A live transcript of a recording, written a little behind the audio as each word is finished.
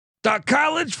The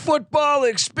college football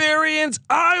experience,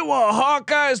 Iowa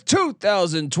Hawkeyes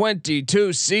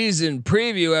 2022 season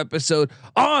preview episode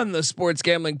on the Sports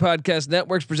Gambling Podcast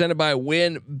Networks presented by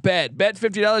WinBet. Bet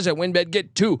 $50 at WinBet,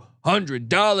 get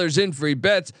 $200 in free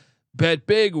bets. Bet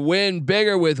big, win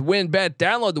bigger with WinBet.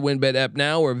 Download the WinBet app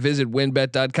now or visit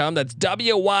winbet.com. That's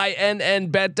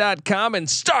WYNNBet.com and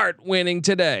start winning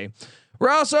today. We're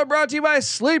also brought to you by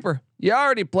Sleeper. You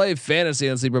already play fantasy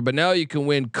on Sleeper, but now you can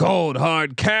win cold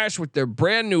hard cash with their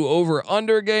brand new over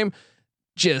under game.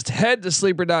 Just head to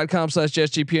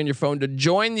sleeper.com/SGP on your phone to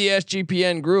join the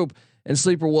SGPN group, and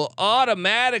Sleeper will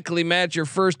automatically match your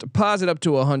first deposit up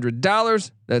to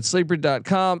 $100. That's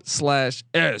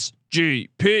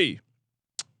sleeper.com/SGP.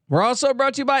 We're also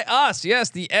brought to you by us. Yes,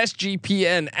 the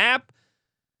SGPN app.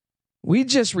 We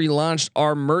just relaunched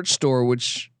our merch store,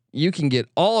 which you can get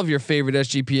all of your favorite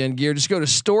SGPN gear. Just go to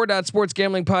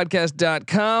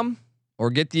store.sportsgamblingpodcast.com or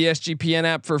get the SGPN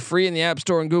app for free in the App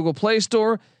Store and Google Play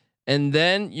Store. And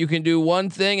then you can do one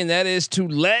thing, and that is to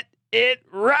let it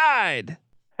ride.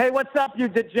 Hey, what's up, you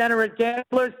degenerate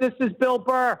gamblers? This is Bill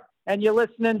Burr, and you're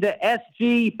listening to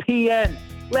SGPN.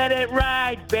 Let it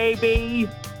ride, baby.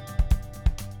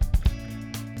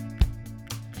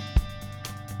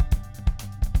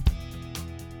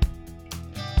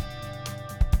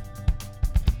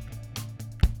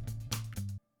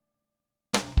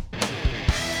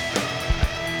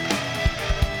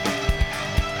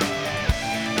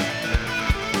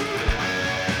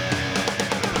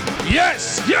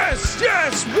 Yes, yes,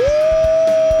 yes. Woo!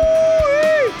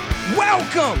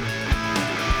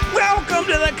 Welcome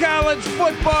to the college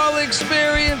football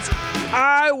experience,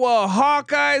 Iowa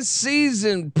Hawkeyes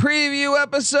season preview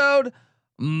episode.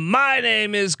 My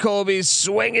name is Colby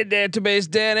Swinging Database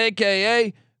Dan,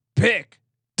 aka Pick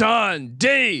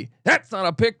Dundee. That's not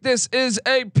a pick. This is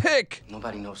a pick.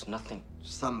 Nobody knows nothing.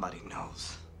 Somebody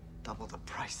knows. Double the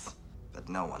price, but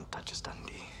no one touches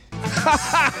Dundee.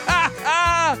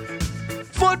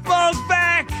 Football's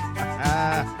back.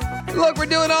 Look, we're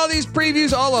doing all these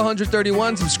previews, all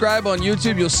 131. Subscribe on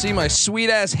YouTube. You'll see my sweet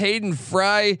ass Hayden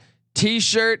Fry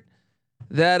t-shirt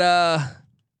that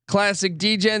classic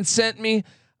DGen sent me.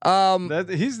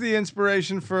 He's the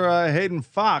inspiration for Hayden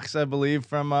Fox, I believe,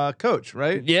 from Coach,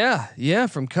 right? Yeah,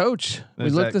 from Coach.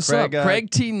 There's we looked this Craig, up.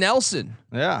 Craig T. Nelson.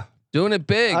 Yeah. Doing it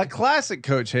big. A classic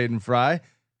Coach Hayden Fry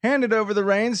handed over the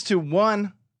reins to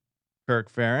one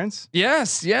Kirk Ferentz.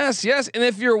 Yes. And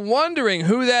if you're wondering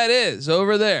who that is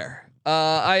over there,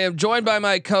 I am joined by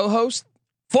my co-host,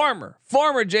 former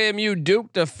JMU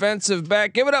Duke defensive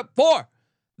back. Give it up for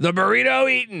the burrito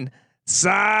eating,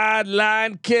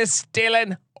 sideline kiss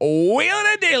stealing, wheeling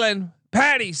and dealing,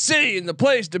 Patty C in the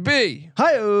place to be.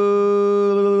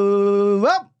 Hi-oh.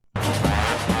 Well.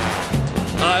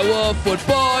 Iowa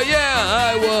football,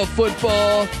 yeah, Iowa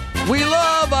football. We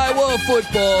love Iowa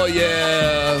football,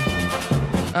 yeah.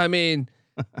 I mean,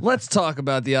 let's talk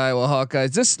about the Iowa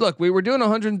Hawkeyes. Look, we were doing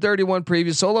 131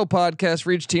 previous solo podcasts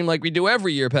for each team like we do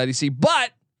every year, Patty C.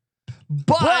 But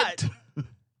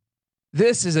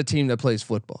this is a team that plays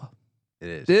football. It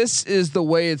is. This is the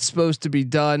way it's supposed to be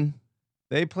done.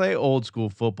 They play old school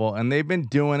football, and they've been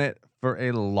doing it for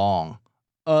a long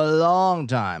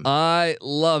time. I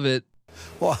love it.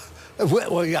 Well,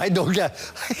 I don't get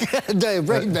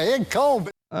man, cold.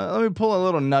 Let me pull a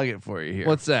little nugget for you here.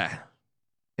 What's that?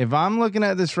 If I'm looking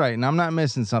at this right and I'm not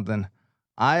missing something,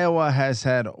 Iowa has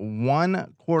had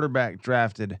one quarterback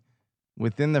drafted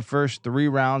within the first 3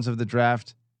 rounds of the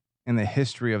draft in the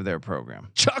history of their program.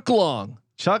 Chuck Long,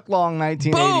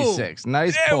 1986. Boom.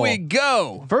 Nice there pull. we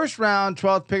go. First round,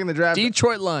 12th pick in the draft.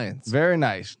 Detroit Lions. Very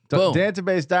nice. Boom.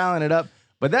 Database dialing it up.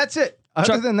 But that's it.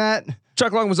 Other than that,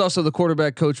 Chuck Long was also the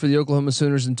quarterback coach for the Oklahoma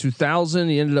Sooners in 2000.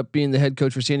 He ended up being the head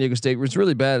coach for San Diego State. It was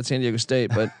really bad at San Diego State,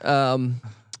 but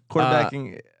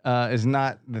quarterbacking is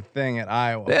not the thing at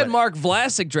Iowa. They had Mark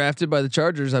Vlasic drafted by the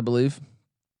Chargers, I believe.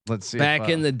 Let's see. Back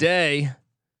in the day.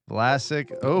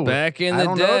 Vlasic. Oh, back in the day. I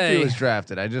don't know if he was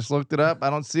drafted. I just looked it up. I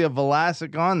don't see a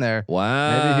Vlasic on there.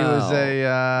 Wow. Maybe he was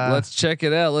a. Let's check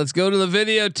it out. Let's go to the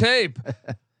videotape. Maybe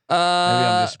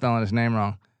I'm just spelling his name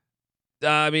wrong.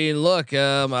 I mean, look,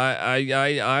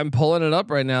 I'm pulling it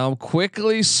up right now. I'm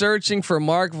quickly searching for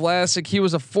Mark Vlasic. He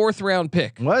was a 4th round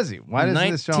pick. Was he? Why does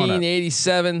this show up?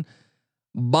 1987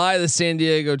 by the San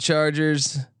Diego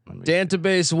Chargers.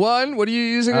 Database 1. What are you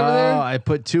using over there? I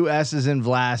put 2 S's in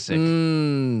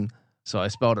Vlasic. So I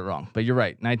spelled it wrong. But you're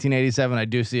right. 1987. I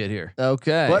do see it here.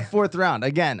 Okay. But 4th round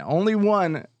again. Only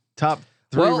one top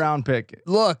 3 round pick.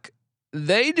 Look,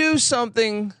 they do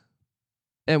something.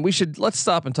 And let's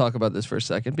stop and talk about this for a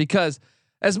second, because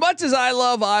as much as I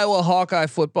love Iowa Hawkeye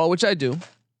football, which I do,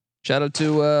 shout out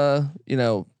to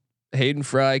Hayden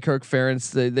Fry, Kirk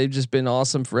Ferentz, they've just been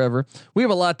awesome forever. We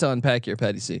have a lot to unpack here,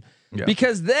 Patty C,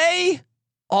 because they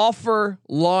offer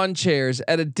lawn chairs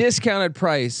at a discounted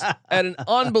price at an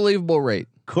unbelievable rate.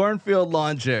 Cornfield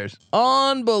lawn chairs,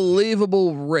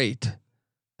 unbelievable rate.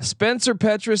 Spencer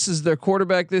Petras is their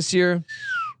quarterback this year.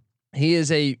 He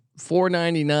is a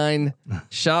 $4.99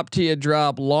 shop to you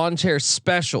drop lawn chair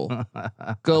special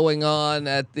going on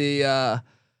at the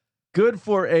good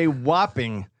for a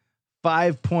whopping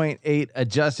 5.8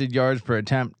 adjusted yards per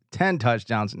attempt, 10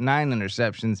 touchdowns, 9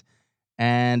 interceptions,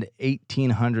 and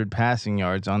 1,800 passing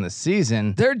yards on the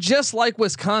season. They're just like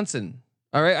Wisconsin.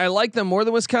 All right. I like them more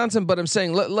than Wisconsin, but I'm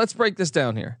saying, let's break this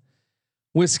down here.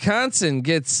 Wisconsin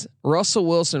gets Russell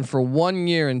Wilson for 1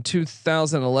 year in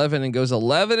 2011 and goes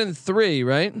 11-3,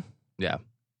 right? Yeah.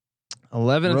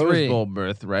 11-3. Rose Bowl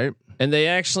berth, right? And they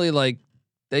actually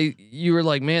you were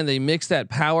like, man, they mix that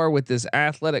power with this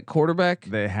athletic quarterback.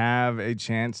 They have a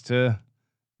chance to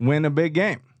win a big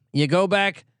game. You go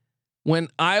back when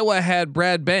Iowa had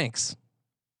Brad Banks.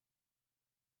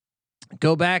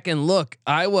 Go back and look.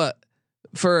 Iowa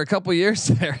for a couple years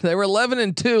there, they were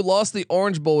 11-2, lost the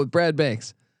Orange Bowl with Brad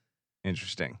Banks.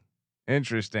 Interesting.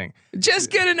 Just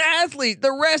get an athlete.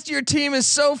 The rest of your team is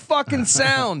so fucking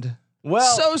sound.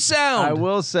 Well, so sound. I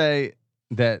will say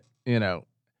that,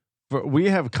 we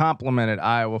have complimented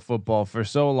Iowa football for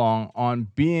so long on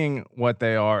being what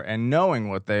they are and knowing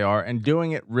what they are and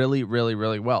doing it really, really,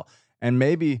 really well. And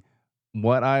maybe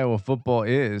what Iowa football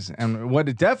is, and what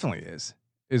it definitely is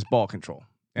ball control.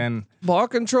 And ball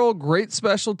control, great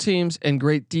special teams, and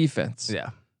great defense.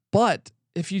 Yeah. But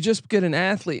if you just get an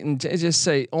athlete and just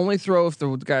say only throw if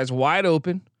the guy's wide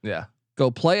open. Yeah. Go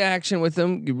play action with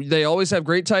them. They always have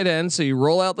great tight ends, so you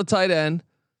roll out the tight end.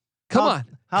 Come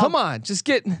on, just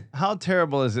get. How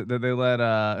terrible is it that they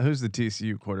let who's the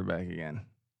TCU quarterback again?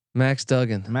 Max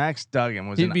Duggan. Max Duggan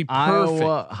was He'd be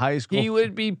Iowa perfect. high school. He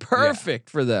would be perfect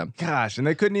for them. Gosh, and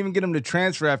they couldn't even get him to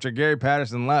transfer after Gary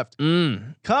Patterson left.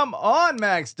 Come on,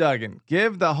 Max Duggan.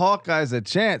 Give the Hawkeyes a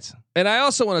chance. And I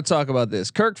also want to talk about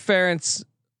this. Kirk Ferentz,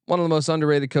 one of the most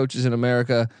underrated coaches in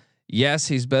America. Yes,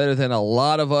 he's better than a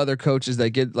lot of other coaches that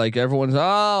get like everyone's,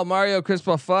 oh, Mario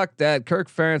Cristobal, fuck that. Kirk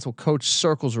Ferentz will coach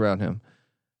circles around him.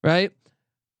 Right?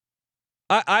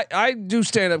 I do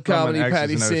stand up comedy,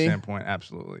 Patty C. Standpoint,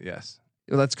 absolutely, yes.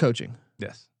 Well, that's coaching.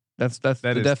 Yes, that's the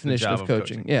definition of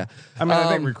coaching. Yeah, I mean, I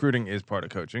think recruiting is part of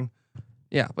coaching.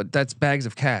 Yeah, but that's bags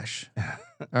of cash. All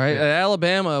right, at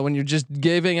Alabama, when you're just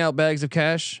giving out bags of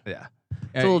cash, yeah,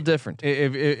 it's a little different.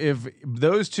 If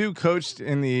those two coached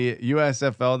in the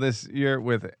USFL this year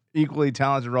with equally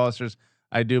talented rosters,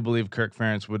 I do believe Kirk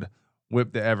Ferentz would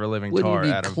whip the ever living tar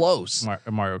out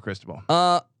of Mario Cristobal.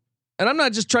 And I'm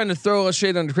not just trying to throw a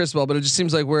shade under Cristobal, but it just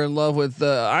seems like we're in love with.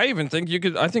 I think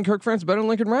Kirk Ferentz better than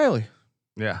Lincoln Riley.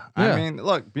 Yeah. I mean,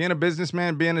 look, being a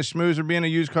businessman, being a schmoozer, being a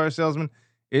used car salesman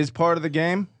is part of the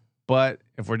game. But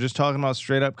if we're just talking about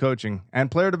straight up coaching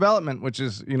and player development, which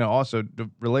is also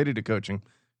related to coaching,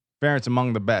 Ferentz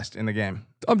among the best in the game.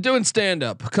 I'm doing stand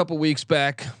up a couple weeks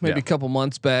back, maybe a couple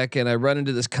months back, and I run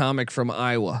into this comic from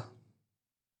Iowa,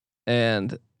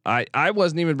 and I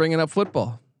wasn't even bringing up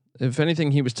football. If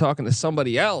anything, he was talking to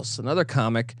somebody else, another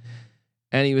comic,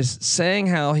 and he was saying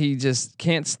how he just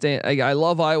can't stand. I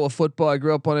love Iowa football. I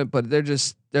grew up on it, but they're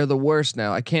the worst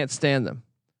now. I can't stand them.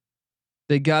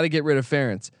 They got to get rid of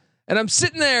Ferentz. And I'm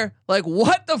sitting there like,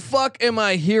 what the fuck am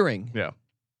I hearing? Yeah.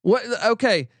 What?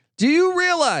 Okay. Do you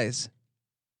realize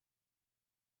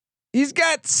he's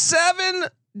got 7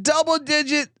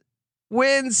 double-digit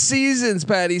win seasons,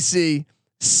 Patty C?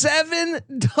 7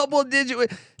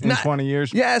 double-digit in 20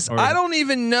 years. Yes, I don't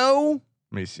even know.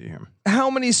 Let me see him.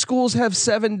 How many schools have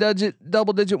 7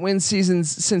 double-digit win seasons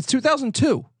since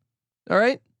 2002? All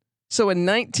right, so in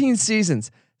 19 seasons,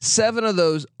 7 of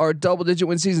those are double-digit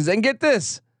win seasons. And get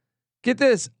this,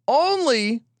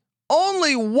 only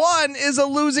 1 is a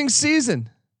losing season.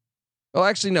 Oh,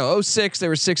 actually, no. 06 they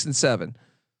were 6-7,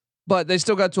 but they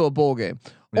still got to a bowl game.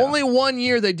 Yeah. Only 1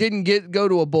 year they didn't go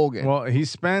to a bowl game. Well, he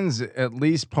spends at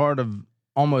least part of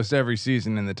almost every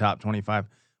season in the top 25.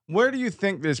 Where do you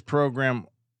think this program?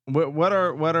 What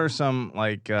are some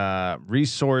like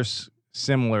resource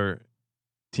similar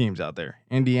teams out there?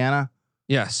 Indiana.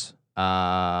 Yes.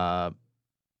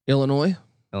 Illinois.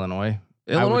 Illinois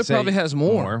probably has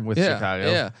more with Chicago.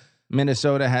 Yeah.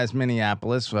 Minnesota has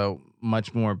Minneapolis, so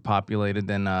much more populated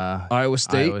than Iowa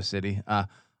State. Iowa City.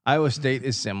 Iowa State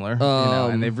is similar,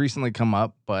 and they've recently come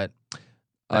up, but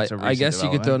that's I guess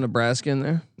you could throw Nebraska in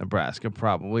there. Nebraska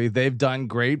probably. They've done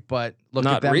great, but look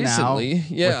Not at them recently.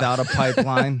 now without a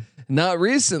pipeline. Not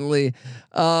recently.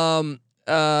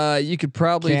 You could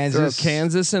probably throw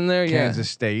Kansas in there. Kansas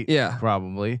State. Yeah.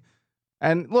 Probably.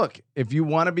 And look, if you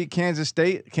want to beat Kansas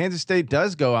State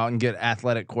does go out and get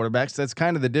athletic quarterbacks. That's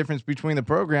kind of the difference between the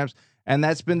programs. And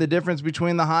that's been the difference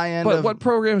between the high end. But what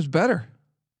program's better?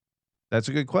 That's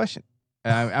a good question.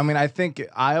 I mean, I think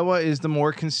Iowa is the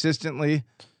more consistently,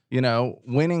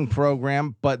 winning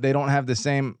program, but they don't have the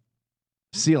same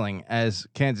ceiling as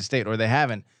Kansas State, or they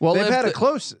haven't. Well, they've had a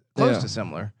close to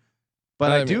similar.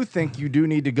 But I do think you do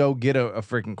need to go get a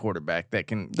freaking quarterback that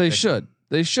can. They should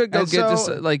go get this.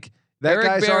 Like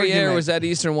Eric Barriere was at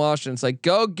Eastern Washington. It's like,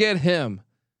 go get him.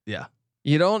 Yeah.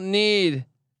 You don't need.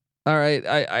 All right.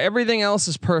 Everything else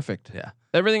is perfect. Yeah.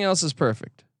 Everything else is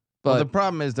perfect. But the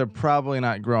problem is they're probably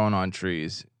not growing on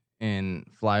trees in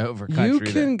flyover country.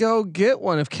 You can go get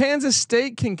one. If Kansas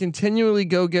State can continually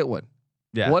go get one.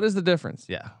 Yeah. What is the difference?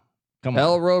 Yeah. Come on.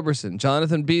 L. Roberson,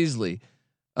 Jonathan Beasley,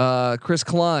 Chris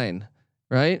Klein,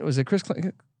 right? Was it Chris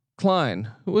Klein?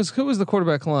 Who was the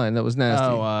quarterback Klein that was nasty?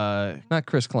 Oh, not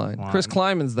Chris Klein. Chris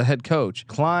Kleiman's the head coach.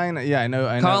 Klein, yeah, I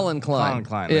know. Colin Klein. Colin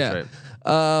Klein, yeah. That's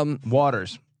right.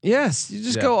 Waters. Yes, you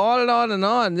just go on and on and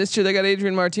on. This year they got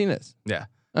Adrian Martinez. Yeah.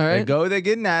 All right. They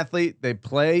get an athlete. They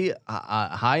play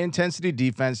high intensity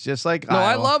defense, just like No,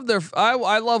 Iowa.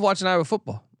 I love watching Iowa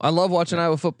football. I love watching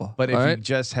Iowa football. But if you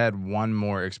just had one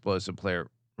more explosive player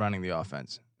running the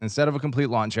offense instead of a complete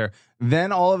lawn chair,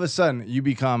 then all of a sudden you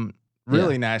become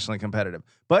really nationally competitive.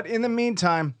 But in the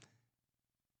meantime,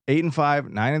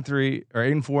 8-5, 9-3, or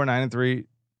 8-4, 9-3,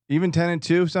 even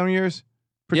 10-2 some years,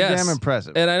 pretty damn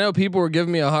impressive. And I know people were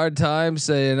giving me a hard time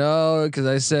saying, because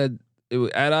I said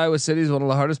at Iowa City is one of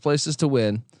the hardest places to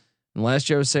win. And last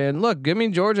year I was saying, look, give me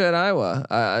Georgia at Iowa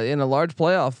in a large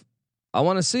playoff. I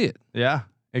want to see it. Yeah.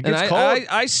 It gets cold.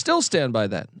 I still stand by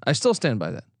that.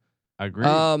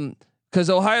 Agreed. Because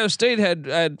Ohio State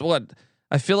had what?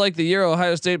 I feel like the year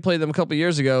Ohio State played them a couple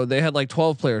years ago, they had like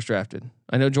 12 players drafted.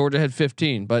 I know Georgia had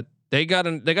 15, but they got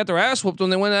their ass whooped when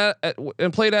they went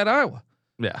and played at Iowa.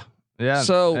 Yeah. Yeah.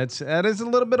 So that is a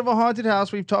little bit of a haunted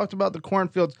house. We've talked about the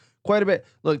cornfields quite a bit.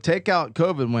 Look, take out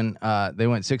COVID when they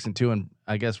went 6-2, and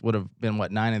I guess would have been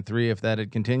 9-3 if that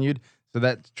had continued. So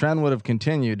that trend would have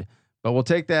continued. But we'll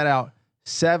take that out.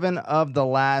 7 of the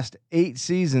last 8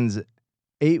 seasons,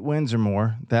 8 wins or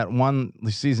more. That one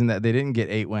season that they didn't get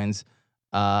 8 wins,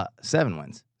 7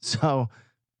 wins. So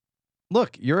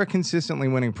look, you're a consistently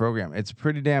winning program. It's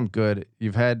pretty damn good.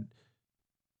 You've had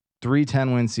 3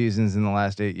 10-win seasons in the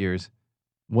last 8 years.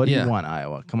 What do you want,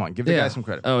 Iowa? Come on, give the guy some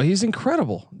credit. Oh, he's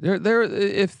incredible. They're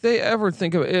if they ever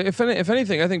think of if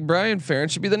anything, I think Brian Ferentz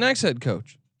should be the next head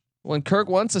coach. When Kirk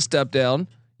wants to step down,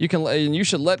 you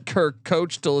should let Kirk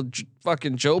coach till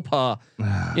fucking Joe Pa,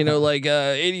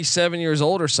 87 years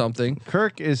old or something.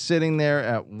 Kirk is sitting there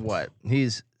at what?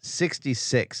 He's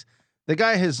 66. The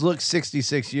guy has looked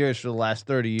 66 years for the last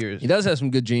 30 years. He does have some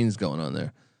good genes going on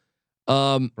there.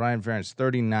 Brian Ferentz,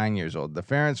 39 years old. The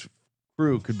Ferentz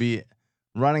crew could be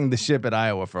running the ship at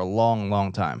Iowa for a long,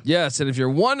 long time. Yes, and if you're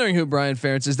wondering who Brian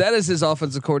Ferentz is, that is his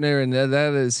offensive coordinator, and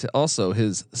that is also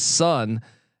his son.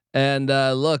 And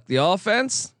look, the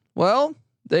offense, well,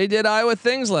 they did Iowa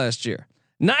things last year.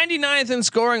 99th in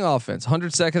scoring offense,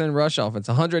 102nd in rush offense,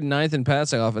 109th in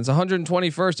passing offense,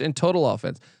 121st in total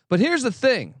offense. But here's the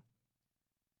thing.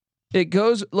 It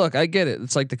goes, look, I get it.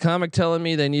 It's like the comic telling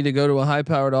me they need to go to a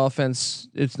high-powered offense.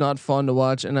 It's not fun to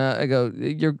watch. And I go,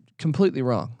 you're completely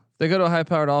wrong. If they go to a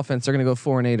high-powered offense, they're going to go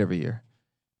 4-8 every year.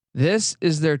 This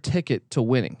is their ticket to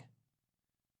winning.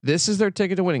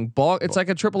 Ball. It's like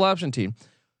a triple option team.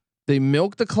 They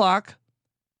milk the clock.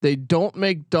 They don't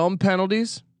make dumb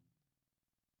penalties.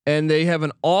 And they have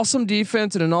an awesome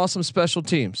defense and an awesome special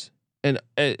teams. And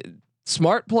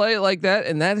smart play like that.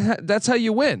 And that's how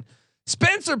you win.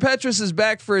 Spencer Petras is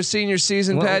back for his senior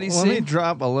season. Patty C. Let me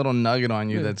drop a little nugget on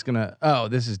you. That's gonna. Oh,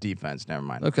 this is defense. Never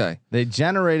mind. Okay. They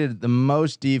generated the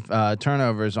most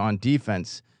turnovers on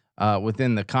defense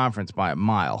within the conference by a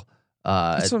mile.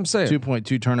 That's what I'm saying.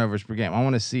 2.2 turnovers per game. I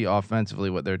want to see offensively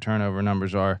what their turnover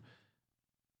numbers are.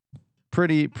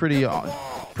 Pretty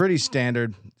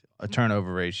standard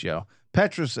turnover ratio.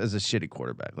 Petras is a shitty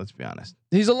quarterback. Let's be honest.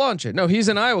 He's a launcher. No, he's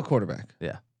an Iowa quarterback.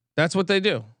 Yeah, that's what they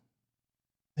do.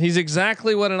 He's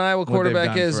exactly what an Iowa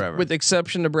quarterback is, forever. With the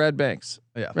exception to Brad Banks.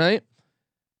 Yeah. Right.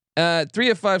 3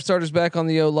 of 5 starters back on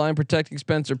the O line protecting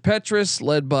Spencer Petras,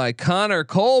 led by Connor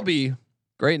Colby.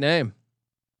 Great name.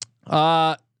 They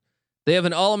have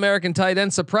an All-American tight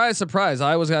end. Surprise, surprise.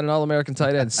 Iowa's got an All-American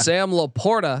tight end. Sam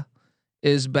Laporta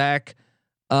is back.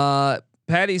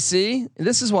 Patty C.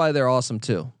 This is why they're awesome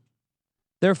too.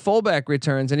 Their fullback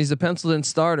returns, and he's a penciled-in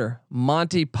starter.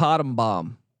 Monty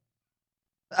Pottenbaum.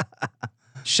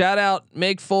 Shout out,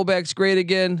 make fullbacks great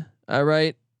again. All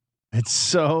right. It's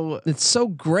so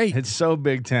great. It's so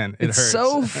Big Ten. It's hurts.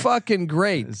 So fucking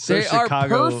great. So they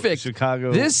Chicago, are perfect.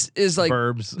 Chicago. This is like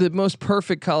Burbs. the most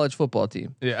perfect college football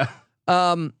team. Yeah.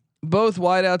 Both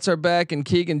wideouts are back, and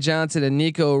Keegan Johnson and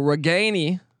Nico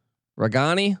Ragani.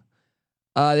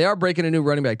 They are breaking a new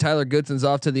running back. Tyler Goodson's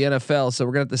off to the NFL, so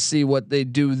we're gonna have to see what they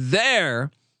do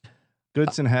there.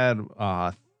 Goodson had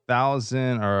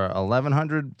 1,000 or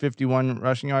 1,151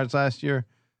 rushing yards last year.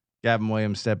 Gavin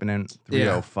Williams stepping in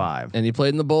 305, and he played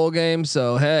in the bowl game.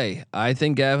 So hey, I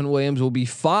think Gavin Williams will be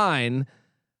fine.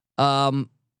 And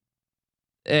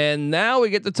now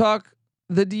we get to talk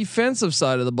the defensive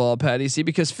side of the ball, Patty C,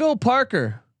 because Phil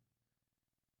Parker,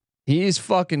 he's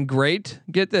fucking great.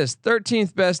 Get this: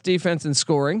 13th best defense in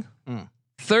scoring,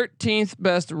 13th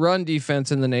best run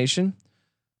defense in the nation,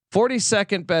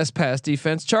 42nd best pass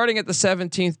defense, charting at the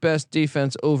 17th best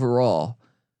defense overall.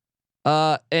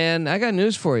 And I got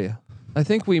news for you. I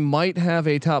think we might have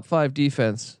a top 5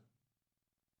 defense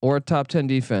or a top 10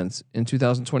 defense in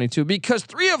 2022 because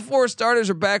 3 of 4 starters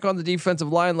are back on the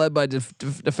defensive line, led by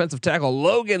defensive tackle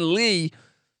Logan Lee.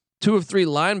 2 of 3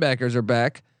 linebackers are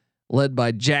back, led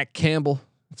by Jack Campbell.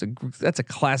 That's a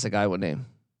classic Iowa name.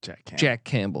 Jack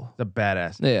Campbell. The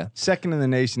badass. Yeah. Second in the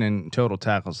nation in total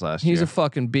tackles last year. He's a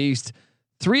fucking beast.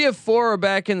 3 of 4 are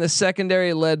back in the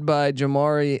secondary, led by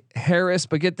Jamari Harris.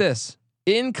 But get this.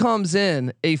 Comes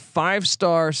in a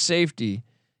 5-star safety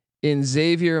in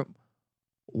Xavier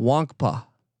Mwankpa.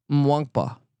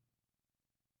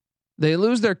 They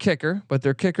lose their kicker, but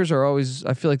their kickers are always,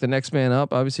 I feel like, the next man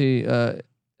up, obviously.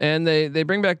 And they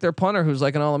bring back their punter, who's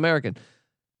like an All-American.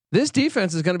 This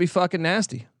defense is going to be fucking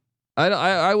nasty.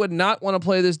 I would not want to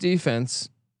play this defense,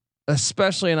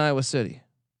 especially in Iowa City.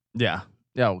 Yeah.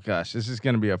 Oh gosh, this is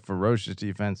going to be a ferocious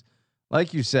defense.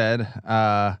 Like you said,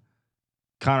 it's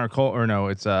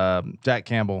Jack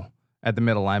Campbell at the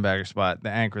middle linebacker spot, the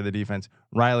anchor of the defense.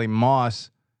 Riley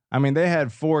Moss. I mean, they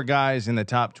had 4 guys in the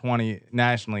top 20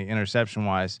 nationally interception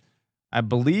wise. I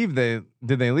believe they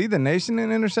lead the nation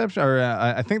in interception, or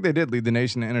I think they did lead the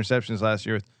nation in interceptions last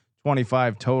year with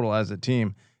 25 total as a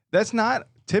team. That's not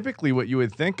typically what you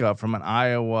would think of from an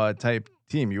Iowa type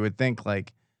team. You would think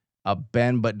like a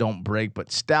bend but don't break,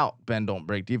 but stout bend don't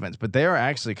break defense. But they are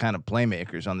actually kind of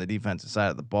playmakers on the defensive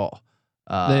side of the ball.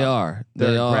 They are.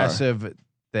 They're aggressive.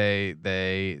 They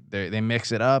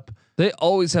mix it up. They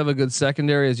always have a good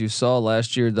secondary, as you saw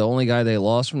last year. The only guy they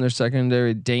lost from their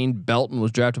secondary, Dane Belton,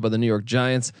 was drafted by the New York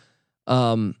Giants.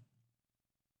 Yeah,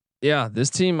 this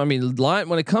team. I mean,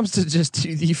 when it comes to just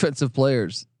defensive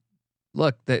players,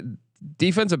 look,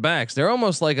 defensive backs, they're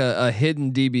almost like a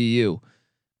hidden DBU.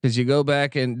 Because you go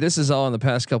back, and this is all in the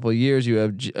past couple of years. You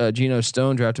have Geno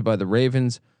Stone drafted by the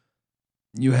Ravens.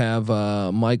 You have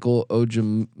Michael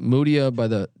Ojemudia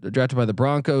drafted by the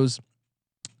Broncos.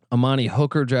 Amani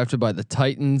Hooker drafted by the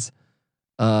Titans.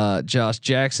 Josh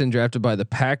Jackson drafted by the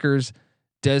Packers.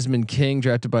 Desmond King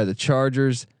drafted by the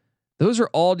Chargers. Those are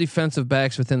all defensive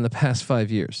backs within the past 5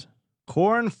 years.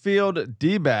 Cornfield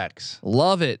D-backs.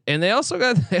 Love it. And they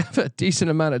have a decent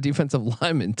amount of defensive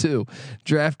linemen too,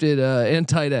 drafted and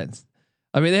tight ends.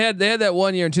 I mean, they had that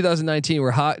one year in 2019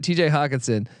 where TJ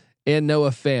Hawkinson and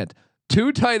Noah Fant,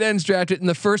 2 tight ends drafted in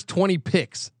the first 20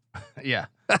 picks. Yeah.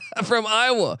 From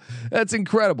Iowa. That's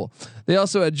incredible. They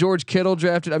also had George Kittle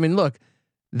drafted. I mean, look,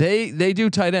 they do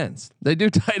tight ends. They do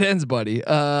tight ends, buddy.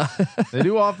 They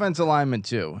do offensive linemen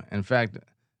too. In fact,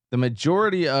 the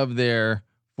majority of their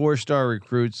 4-star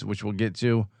recruits, which we'll get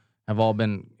to, have all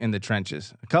been in the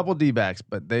trenches. A couple D-backs,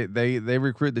 but they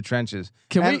recruit the trenches.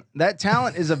 That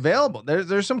talent is available.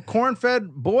 There's some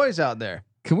corn-fed boys out there.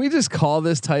 Can we just call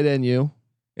this tight end you?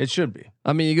 It should be.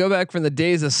 I mean, you go back from the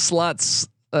days of Scott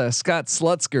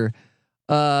Slutzker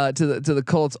to the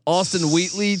Colts, Austin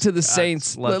Wheatley to the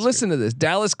Saints. Listen to this: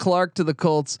 Dallas Clark to the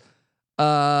Colts,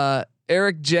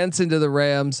 Eric Jensen to the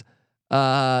Rams,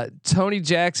 Tony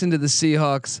Jackson to the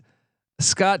Seahawks,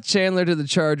 Scott Chandler to the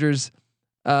Chargers,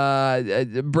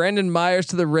 Brandon Myers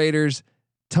to the Raiders,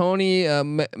 Tony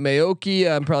Maoki,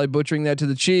 I'm probably butchering that, to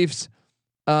the Chiefs,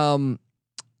 CJ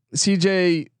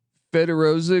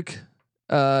Fedorovic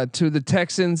to the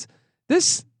Texans.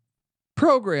 This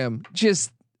program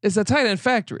just is a tight end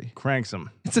factory. Cranks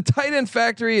them. It's a tight end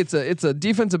factory. It's a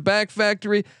defensive back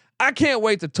factory. I can't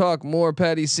wait to talk more,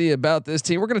 Patty C, about this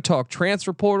team. We're going to talk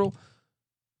transfer portal.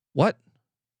 What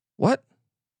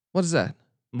is that?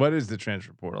 What is the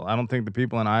transfer portal? I don't think the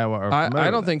people in Iowa are.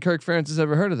 I don't think Kirk Ferentz has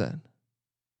ever heard of that.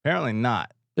 Apparently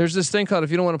not. There's this thing called,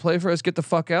 if you don't want to play for us, get the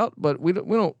fuck out. But we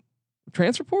don't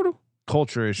transfer portal.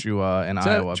 Culture issue in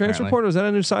Iowa. Transfer portal, is that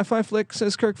a new sci-fi flick?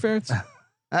 Says Kirk Ferentz.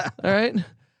 All right.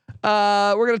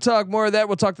 We're going to talk more of that.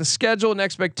 We'll talk the schedule and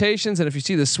expectations. And if you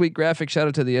see the sweet graphic, shout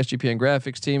out to the SGPN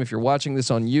graphics team. If you're watching this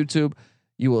on YouTube,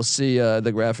 you will see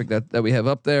the graphic that we have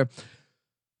up there.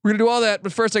 We're going to do all that,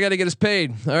 but first I got to get us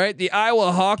paid. All right. The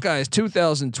Iowa Hawkeyes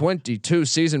 2022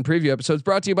 season preview episode is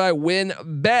brought to you by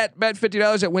WinBet. Bet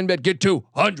 $50 at WinBet. Get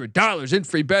 $200 in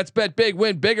free bets. Bet big,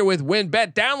 win bigger with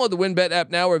WinBet. Download the WinBet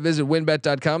app now or visit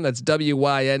winbet.com. That's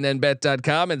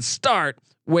WYNNBet.com and start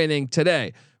winning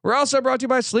today. We're also brought to you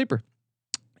by Sleeper.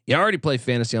 You already play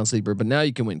fantasy on Sleeper, but now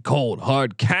you can win cold,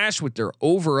 hard cash with their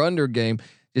over-under game.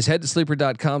 Just head to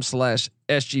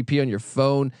sleeper.com/SGP on your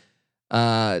phone.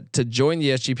 To join the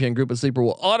SGPN group, and Sleeper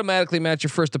will automatically match your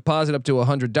first deposit up to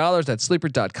 $100. That's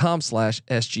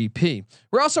sleeper.com/SGP.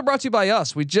 We're also brought to you by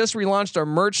us. We just relaunched our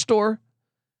merch store.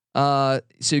 So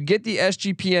get the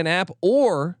SGPN app,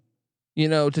 or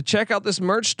to check out this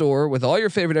merch store with all your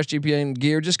favorite SGPN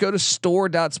gear, just go to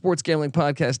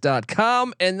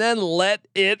store.sportsgamblingpodcast.com and then let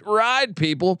it ride,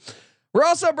 people. We're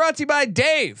also brought to you by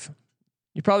Dave.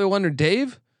 You probably wonder,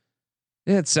 Dave?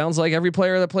 Yeah, it sounds like every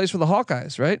player that plays for the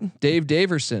Hawkeyes, right? Dave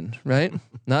Daverson, right?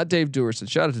 Not Dave Dewerson.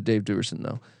 Shout out to Dave Dewerson,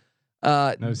 though.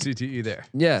 No CTE there.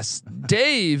 Yes.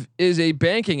 Dave is a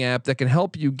banking app that can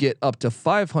help you get up to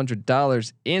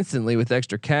 $500 instantly with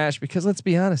extra cash, because let's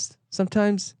be honest,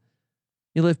 sometimes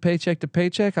you live paycheck to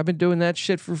paycheck. I've been doing that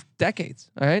shit for decades.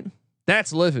 All right.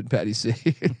 That's living, Patty C.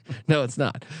 No, it's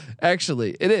not.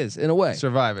 Actually, it is in a way.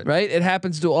 Survive it. Right. It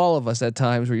happens to all of us at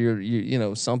times where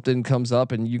you something comes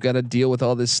up and you got to deal with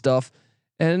all this stuff.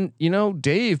 And,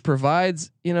 Dave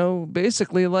provides,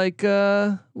 basically like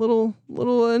little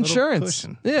insurance.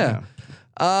 Yeah.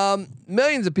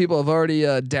 Millions of people have already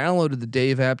downloaded the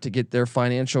Dave app to get their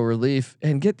financial relief.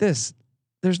 And get this,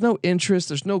 there's no interest.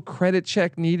 There's no credit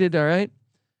check needed. All right.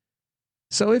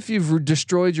 So if you've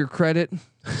destroyed your credit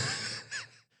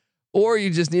or you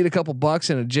just need a couple bucks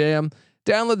in a jam,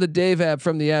 download the Dave app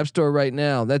from the App Store right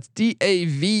now. That's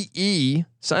DAVE.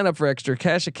 Sign up for extra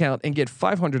cash account and get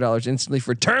 $500 instantly.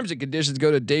 For terms and conditions,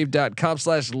 go to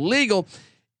dave.com/legal.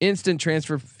 Instant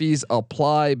transfer fees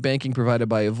apply. Banking provided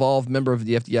by Evolve, member of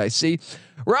the FDIC.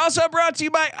 We're also brought to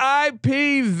you by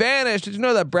IPVanish. Did you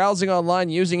know that browsing online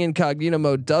using incognito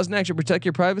mode doesn't actually protect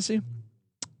your privacy?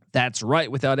 That's right.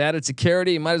 Without added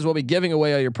security, you might as well be giving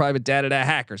away all your private data to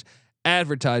hackers,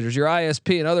 advertisers, your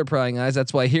ISP, and other prying eyes.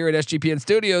 That's why here at SGPN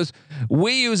Studios,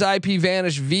 we use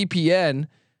IPVanish VPN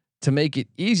to make it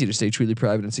easy to stay truly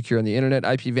private and secure on the internet.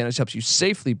 IPVanish helps you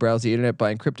safely browse the internet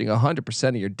by encrypting 100%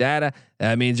 of your data.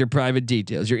 That means your private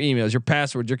details, your emails, your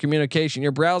passwords, your communication,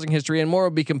 your browsing history, and more will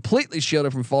be completely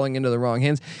shielded from falling into the wrong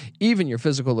hands. Even your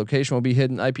physical location will be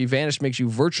hidden. IPVanish makes you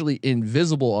virtually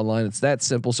invisible online. It's that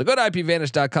simple. So go to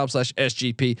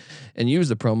IPVanish.com/SGP and use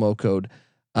the promo code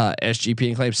SGP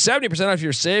and claim 70% off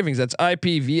your savings. That's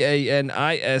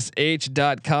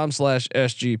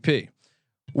IPVanish.com/SGP.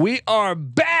 We are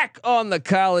back on the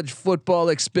college football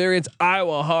experience,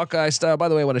 Iowa Hawkeye style. By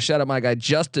the way, I want to shout out my guy,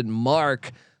 Justin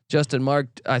Mark. Justin Mark,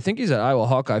 I think he's an Iowa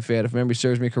Hawkeye fan, if memory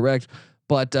serves me correct.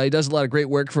 But he does a lot of great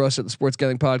work for us at the Sports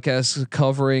Gambling Podcast,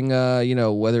 covering,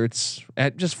 whether it's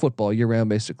at just football year round,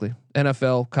 basically.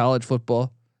 NFL, college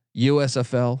football,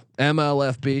 USFL,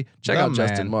 MLFB. Check out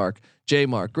Justin Mark. J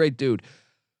Mark, great dude.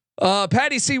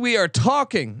 Patty C, we are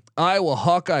talking Iowa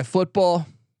Hawkeye football.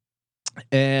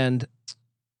 And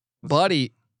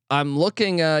buddy, I'm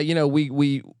looking.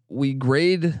 We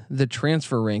grade the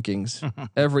transfer rankings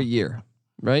every year,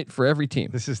 right? For every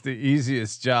team. This is the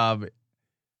easiest job,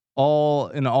 all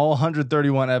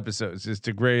 131 episodes, is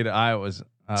to grade Iowa's.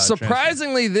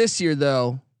 Surprisingly, this year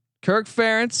though, Kirk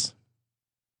Ferentz,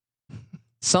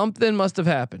 something must have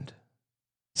happened.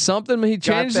 He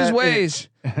changed his ways.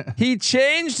 He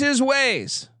changed his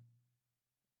ways.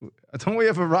 Don't we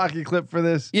have a Rocky clip for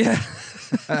this? Yeah.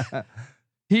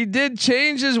 He did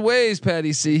change his ways,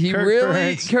 Patty C.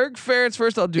 Kirk Ferentz.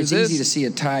 First, I'll do this. It's easy to see a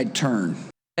tide turn.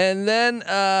 And then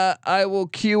I will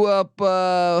queue up.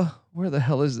 Where the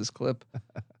hell is this clip?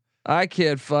 I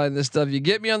can't find this stuff. You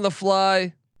get me on the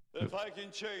fly. If I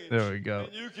can change, there we go.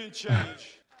 And you can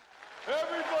change.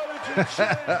 Everybody can change.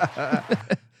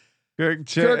 Kirk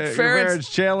Ferentz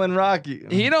channeling Rocky.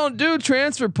 He don't do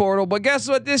transfer portal, but guess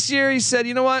what? This year he said,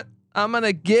 you know what? I'm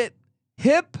gonna get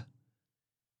hip.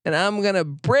 And I'm going to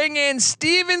bring in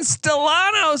Steven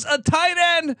Stellanos, a tight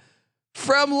end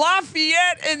from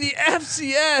Lafayette in the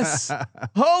FCS.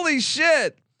 Holy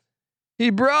shit. He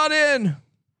brought in.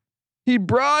 There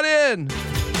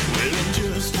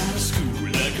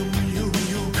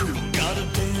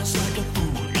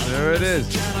it is.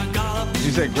 You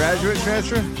said graduate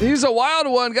transfer? He's a wild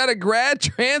one. Got a grad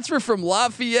transfer from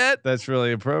Lafayette. That's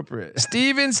really appropriate.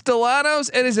 Steven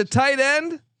Stellanos, and is a tight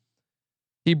end.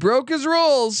 He broke his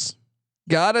rules.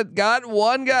 Got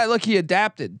one guy. Look, he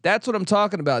adapted. That's what I'm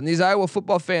talking about. And these Iowa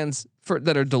football fans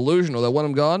that are delusional that want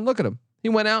him gone. Look at him. He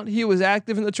went out. He was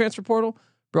active in the transfer portal.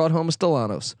 Brought home a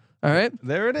Stellanos. All right.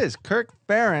 There it is. Kirk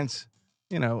Ferentz,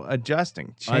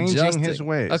 adjusting, changing his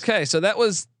ways. Okay, so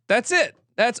that's it.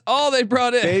 That's all they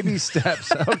brought in. Baby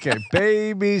steps. Okay,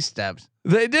 baby steps.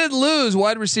 They did lose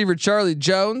wide receiver Charlie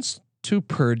Jones to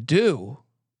Purdue.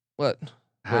 What?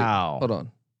 How? Hold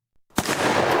on.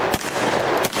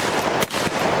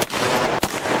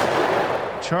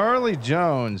 Charlie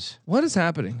Jones. What is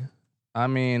happening? I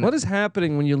mean, what is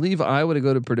happening when you leave Iowa to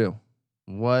go to Purdue?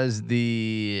 Was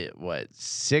the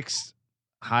sixth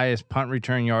highest punt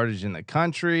return yardage in the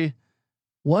country.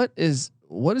 What is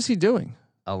he doing?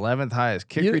 11th highest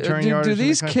kick return yardage. Do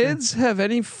these kids have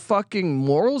any fucking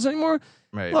morals anymore?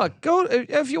 Right. Look, go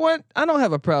if you want. I don't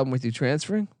have a problem with you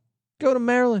transferring. Go to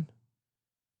Maryland.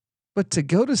 But to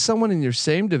go to someone in your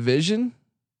same division,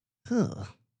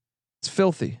 it's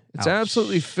filthy. It's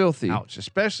absolutely filthy. Ouch.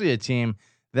 Especially a team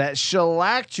that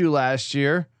shellacked you last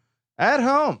year at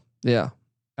home. Yeah.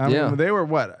 I mean, they were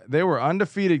what? They were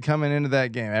undefeated coming into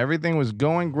that game. Everything was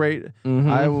going great.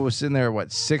 Mm-hmm. Iowa was sitting there at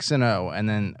 6-0, and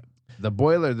then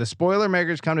the spoiler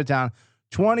makers come to town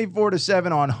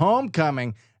 24-7 on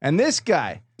homecoming. And this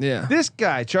guy,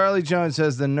 Charlie Jones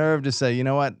has the nerve to say, you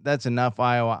know what? That's enough,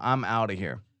 Iowa. I'm out of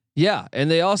here. Yeah.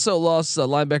 And they also lost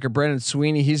linebacker Brandon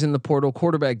Sweeney. He's in the portal.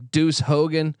 Quarterback Deuce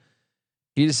Hogan.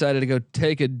 He decided to go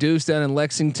take a deuce down in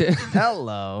Lexington.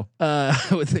 Hello.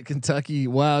 With the Kentucky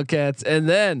Wildcats. And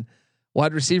then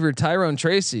wide receiver Tyrone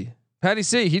Tracy. Patty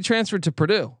C, he transferred to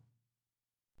Purdue.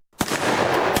 2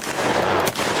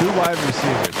 wide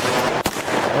receivers.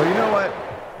 Well, you know what?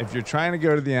 If you're trying to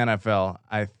go to the NFL,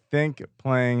 I think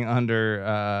playing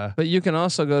under but you can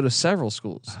also go to several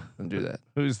schools and do that.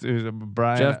 Who's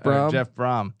Brian? Jeff Brom. Jeff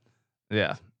Brom.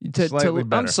 Yeah. Slightly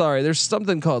better. I'm sorry. There's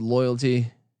something called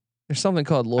loyalty. I think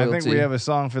we have a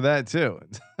song for that too.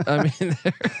 I mean,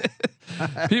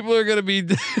 people are gonna be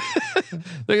they're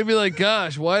gonna be like,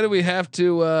 "Gosh, why do we have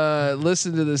to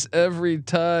listen to this every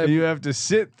time?" You have to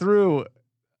sit through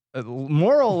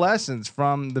moral lessons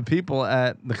from the people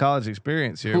at the college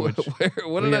experience here. Which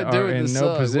what did I do with this in no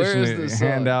song? position Where is to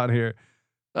hand out here.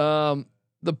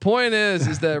 The point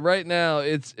is that right now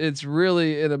it's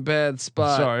really in a bad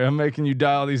spot. Sorry, I'm making you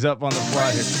dial these up on the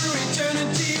fly here.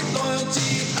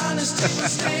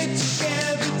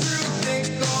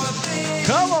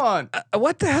 Come on.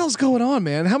 What the hell's going on,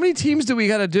 man? How many teams do we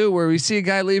got to do where we see a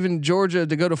guy leaving Georgia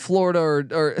to go to Florida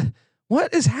or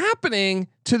what is happening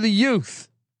to the youth?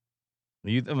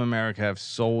 The youth of America have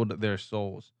sold their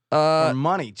souls for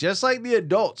money, just like the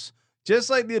adults.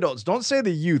 Don't say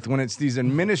the youth when it's these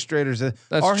administrators.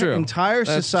 That's our true. Entire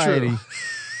society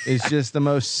is just the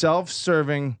most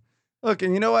self-serving. Look,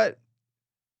 and you know what?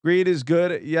 Greed is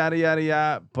good, yada, yada,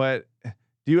 yada. But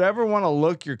do you ever want to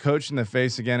look your coach in the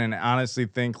face again and honestly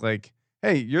think like,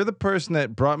 hey, you're the person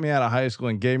that brought me out of high school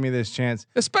and gave me this chance?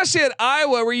 Especially at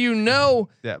Iowa where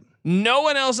no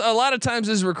one else a lot of times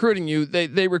is recruiting you.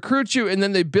 They recruit you and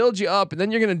then they build you up and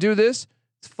then you're going to do this.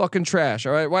 It's fucking trash.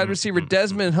 All right. Wide receiver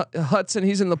Desmond Hudson.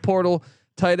 He's in the portal.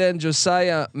 Tight end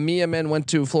Josiah Miamen went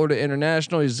to Florida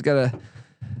International. He's got a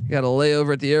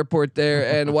layover at the airport there.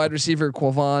 And wide receiver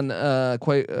Quavon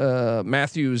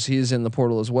Matthews. He's in the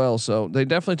portal as well. So they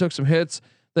definitely took some hits.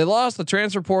 They lost the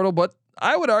transfer portal, but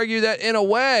I would argue that in a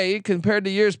way, compared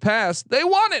to years past, they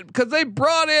won it because they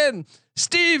brought in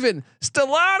Steven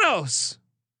Stellanos.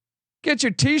 Get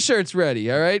your T-shirts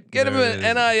ready, all right? Get him an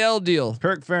NIL deal.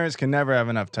 Kirk Ferentz can never have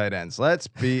enough tight ends. Let's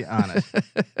be honest.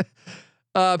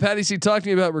 Patty C, talk to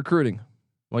me about recruiting.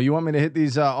 Well, you want me to hit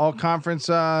these all conference?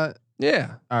 Yeah.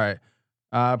 All right.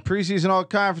 Preseason all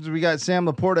conference. We got Sam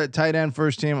Laporta at tight end,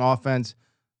 first team offense,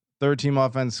 third team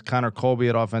offense, Connor Colby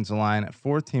at offensive line,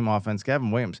 fourth team offense, Gavin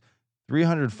Williams,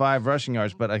 305 rushing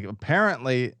yards. But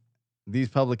apparently, these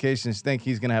publications think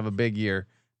he's going to have a big year.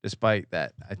 Despite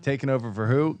that, taken over for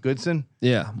who? Goodson?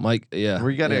 Yeah, Mike. Yeah,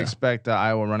 we got to expect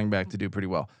Iowa running back to do pretty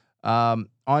well. On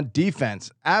defense,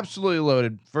 absolutely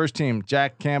loaded. First team,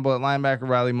 Jack Campbell at linebacker,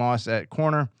 Riley Moss at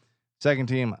corner. Second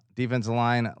team, defensive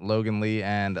line, Logan Lee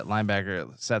and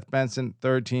linebacker Seth Benson.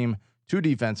 Third team, two more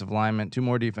defensive linemen,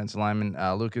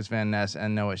 Lucas Van Ness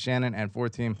and Noah Shannon. And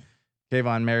fourth team,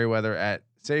 Kayvon Merriweather at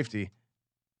safety.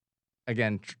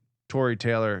 Again, Torrey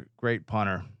Taylor, great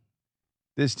punter.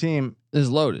 This team is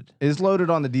loaded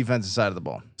on the defensive side of the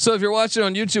ball. So if you're watching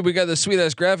on YouTube, we got this sweet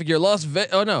ass graphic here.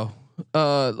 I'm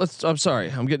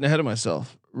sorry. I'm getting ahead of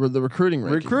myself. The recruiting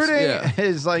rankings. Recruiting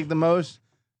is like the most,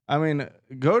 I mean,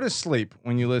 go to sleep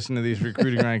when you listen to these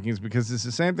recruiting rankings because it's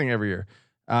the same thing every year.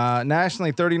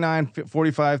 Nationally, 39,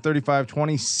 45, 35,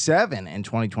 27 in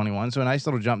 2021. So a nice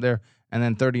little jump there. And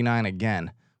then 39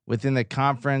 again. Within the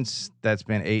conference, that's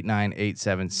been 8, 9, 8,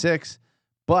 7, 6.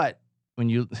 But when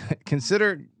you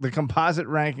consider the composite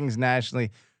rankings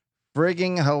nationally,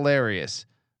 frigging hilarious.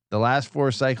 The last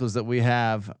 4 cycles that we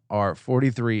have are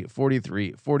 43,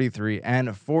 43, 43,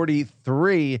 and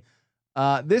 43.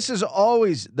 This is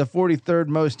always the 43rd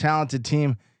most talented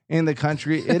team in the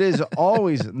country. It is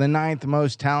always the 9th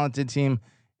most talented team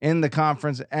in the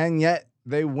conference, and yet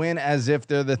they win as if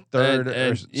they're the 3rd.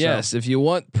 And yes, if you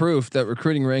want proof that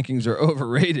recruiting rankings are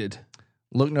overrated,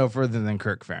 look no further than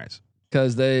Kirk Ferentz,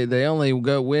 because they only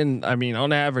go win. I mean,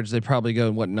 on average, they probably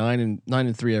go 9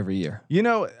 and 3 every year. You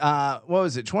know, what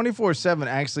was it? 24/7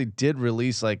 actually did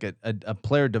release like a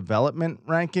player development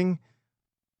ranking.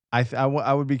 I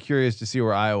would be curious to see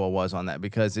where Iowa was on that,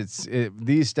 because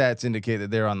these stats indicate that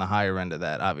they're on the higher end of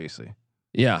that, obviously.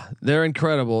 Yeah, they're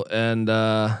incredible. And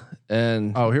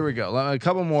oh, here we go. A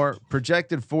couple more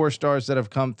projected 4 stars that have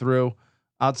come through.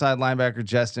 Outside linebacker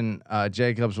Justin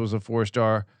Jacobs was a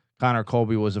 4-star. Connor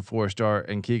Colby was a 4-star,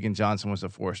 and Keegan Johnson was a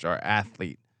 4-star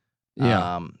athlete.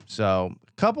 Yeah. So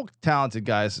a couple talented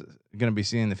guys going to be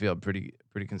seeing the field pretty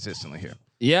consistently here.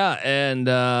 Yeah, and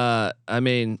I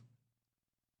mean,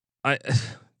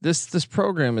 this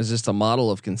program is just a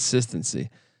model of consistency.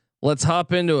 Let's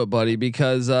hop into it, buddy,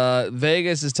 because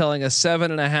Vegas is telling us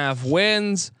 7.5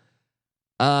 wins.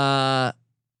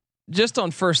 Just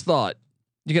on first thought,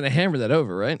 you're gonna hammer that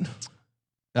over, right?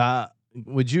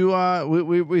 Would you?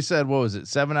 We said, what was it?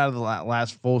 7 out of the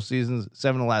last full seasons,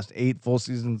 7 of the last 8 full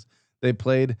seasons they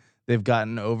played, they've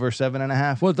gotten over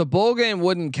 7.5. Well, the bowl game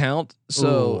wouldn't count,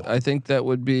 so Ooh. I think that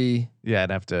would be. Yeah,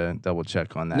 I'd have to double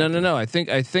check on that. No. I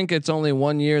think it's only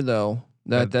 1 year though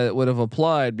that would have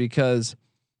applied, because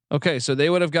okay, so they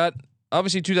would have got,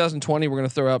 obviously 2020 we're gonna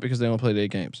throw out because they only played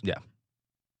 8 games. Yeah.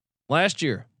 Last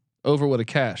year, over would have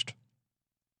cashed.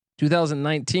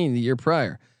 2019, the year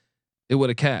prior, it would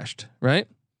have cashed, right?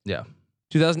 Yeah.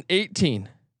 2018,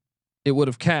 it would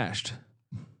have cashed.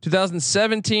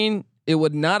 2017, it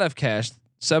would not have cashed.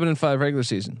 7-5 regular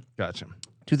season. Gotcha.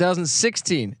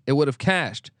 2016, it would have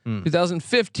cashed.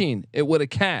 2015, it would have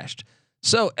cashed.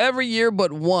 So every year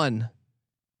but one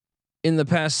in the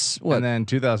past, what? And then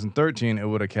 2013, it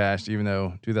would have cashed, even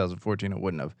though 2014 it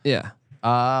wouldn't have. Yeah.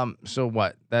 So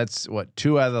what? That's what,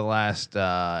 2 out of the last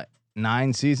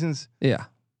 9 seasons. Yeah.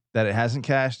 That it hasn't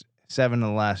cashed. 7 of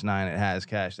the last 9 it has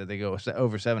cashed. That they go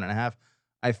over 7.5.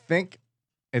 I think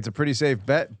it's a pretty safe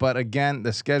bet, but again,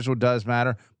 the schedule does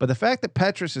matter. But the fact that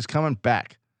Petrus is coming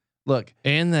back, look,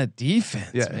 and that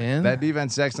defense, man, that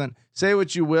defense is excellent. Say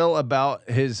what you will about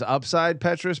his upside,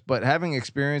 Petrus, but having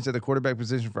experience at the quarterback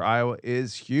position for Iowa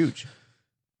is huge.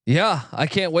 Yeah, I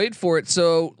can't wait for it.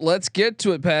 So let's get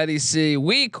to it, Patty C.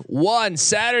 Week 1,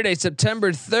 Saturday,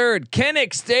 September 3rd,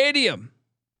 Kinnick Stadium.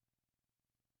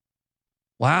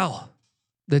 Wow,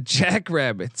 the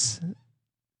Jackrabbits.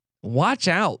 Watch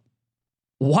out.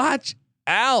 Watch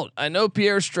out. I know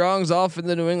Pierre Strong's off in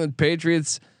the New England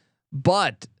Patriots,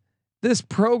 but this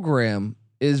program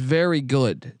is very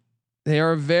good. They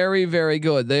are very, very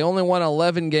good. They only won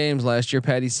 11 games last year,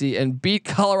 Patty C, and beat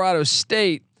Colorado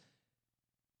State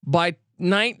by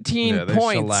 19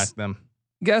 points. Shellacked them.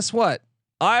 Guess what?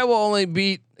 Iowa only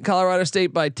beat Colorado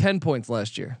State by 10 points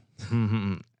last year.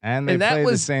 And they played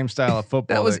the same style of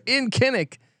football. That was in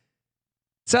Kinnick.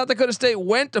 South Dakota State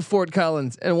went to Fort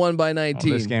Collins and won by 19.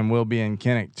 Well, this game will be in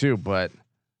Kinnick too, but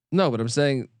no, but I'm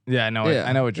saying, yeah, I know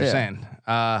what you're saying.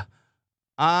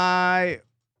 I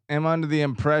am under the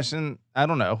impression, I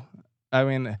don't know. I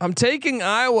mean, I'm taking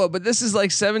Iowa, but this is like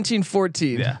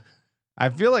 17-14. Yeah. I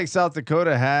feel like South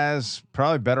Dakota has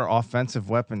probably better offensive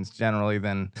weapons generally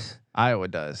than Iowa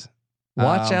does.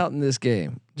 Watch out in this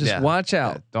game. Just watch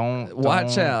out. Don't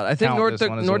watch out. I think North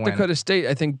Dakota State,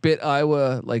 I think, bit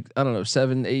Iowa like, I don't know,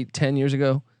 7, 8, 10 years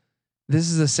ago. This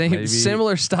is the same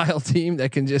similar style team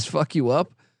that can just fuck you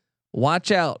up.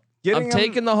 Watch out. I'm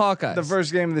taking the Hawkeyes. The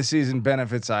first game of the season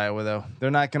benefits Iowa though.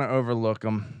 They're not going to overlook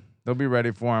them. They'll be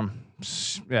ready for them.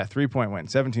 Yeah, 3-point win,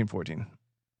 17-14.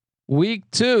 Week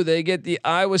 2, they get the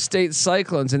Iowa State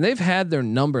Cyclones, and they've had their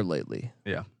number lately.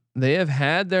 Yeah, they have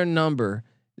had their number.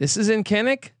 This is in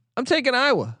Kinnick. I'm taking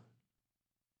Iowa.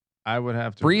 I would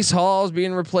have to. Breece Hall's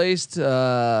being replaced.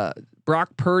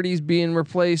 Brock Purdy's being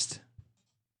replaced.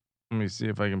 Let me see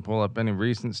if I can pull up any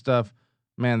recent stuff.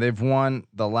 Man, they've won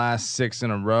the last 6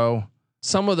 in a row.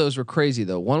 Some of those were crazy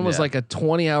though. One was like a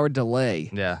 20-hour delay.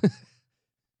 Yeah.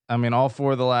 I mean, all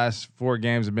 4 of the last 4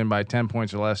 games have been by 10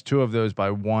 points or less. 2 of those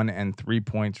by 1 and 3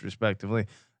 points respectively.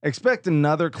 Expect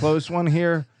another close one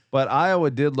here. But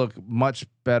Iowa did look much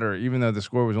better, even though the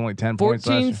score was only 10 points.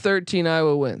 14-13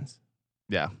 Iowa wins.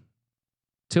 Yeah,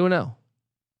 2-0.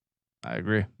 I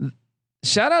agree.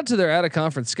 Shout out to their out of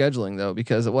conference scheduling though,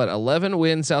 because 11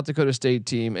 win South Dakota State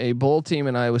team, a bowl team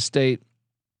in Iowa State,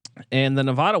 and the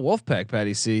Nevada Wolfpack,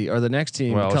 Patty C, are the next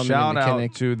team. Well, coming shout into out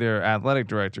Kinnick. to their athletic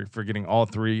director for getting all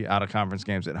 3 out of conference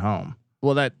games at home.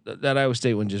 Well, that Iowa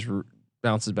State one just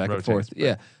bounces back Rotates, and forth. but-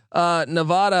 Yeah.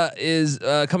 Nevada is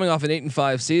coming off an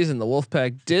 8-5 season. The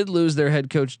Wolfpack did lose their head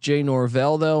coach Jay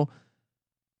Norvell though,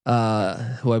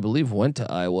 who I believe went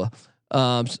to Iowa.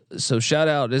 So shout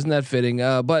out, isn't that fitting?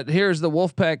 But here's the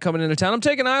Wolfpack coming into town. I'm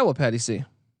taking Iowa, Patty C. I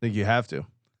think you have to.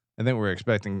 I think we're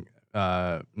expecting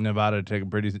Nevada to take a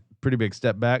pretty big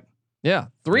step back. Yeah,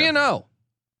 3-0.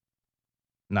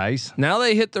 Nice. Now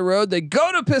they hit the road. They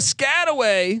go to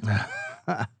Piscataway.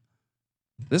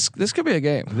 This could be a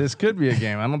game. This could be a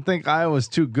game. I don't think Iowa's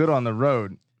too good on the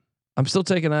road. I'm still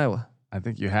taking Iowa. I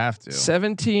think you have to.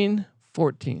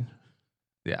 17-14.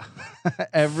 Yeah.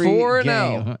 Every 4-0.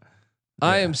 game.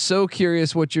 I am so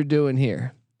curious what you're doing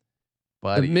here.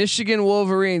 Buddy. The Michigan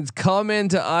Wolverines come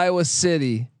into Iowa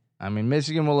City. I mean,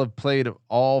 Michigan will have played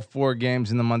all 4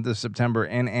 games in the month of September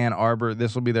in Ann Arbor.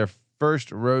 This will be their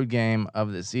first road game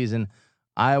of the season.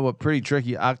 Iowa, pretty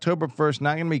tricky. October 1st,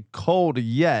 not going to be cold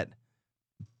yet,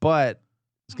 but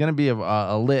it's going to be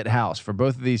a lit house for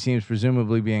both of these teams,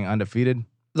 presumably being undefeated.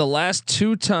 The last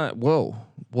 2 times, whoa.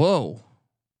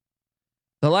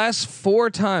 The last 4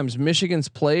 times Michigan's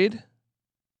played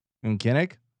In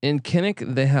Kinnick, in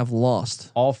Kinnick, they have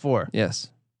lost. all 4. Yes.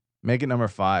 Make it number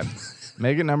 5.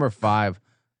 Make it number 5.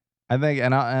 I think,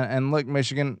 and look,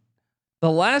 Michigan,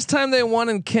 The last time they won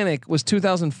in Kinnick was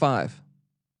 2005,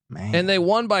 man, and they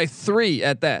won by 3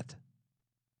 at that.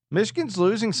 Michigan's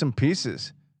losing some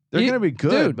pieces. They're You- going to be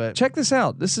good, dude, but check this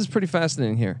out. This is pretty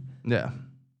fascinating here. yeah,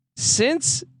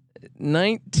 Since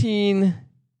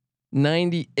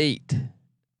 1998,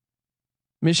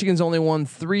 Michigan's only won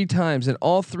 3 times, and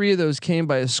all 3 of those came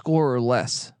by a score or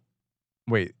less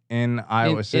wait, in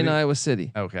Iowa City. in Iowa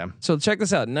City. Okay, So check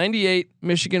this out. 98,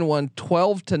 Michigan won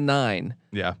 12-9.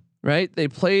 yeah, Right? They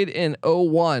played in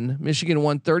 01. Michigan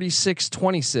won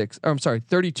 36-26. Or I'm sorry,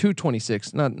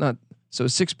 32-26. Not so a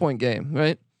 6-point game,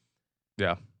 right?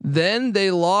 yeah, Then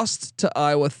they lost to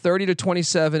Iowa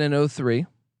 30-27 in 03,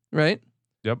 right?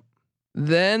 yep.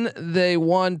 Then they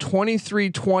won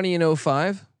 23-20 in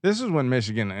 05. This is when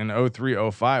Michigan in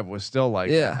 03-05 was still like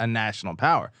Yeah. a national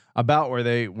power, about where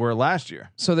they were last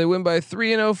year. So they win by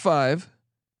 3 in 05.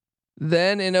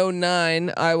 Then in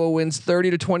 09, Iowa wins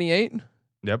 30-28.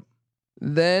 Yep.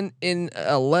 Then in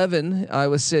 11,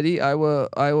 Iowa City, Iowa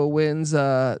wins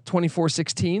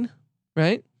 24-16,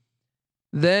 right?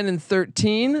 Then in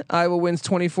 13, Iowa wins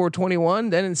 24-21.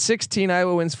 Then in 16,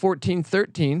 Iowa wins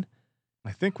 14-13.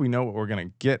 I think we know what we're going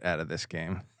to get out of this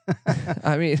game.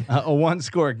 I mean, A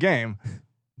 1-score game.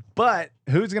 But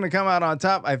who's going to come out on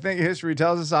top? I think history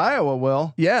tells us Iowa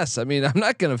will. yes, I mean, I'm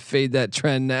not going to fade that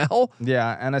trend now.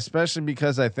 Yeah, and especially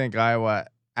because I think Iowa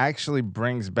actually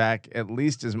brings back at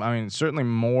least certainly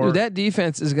more. Dude, that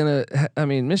defense is going to, I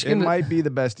mean, It Michigan might be the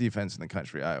best defense in the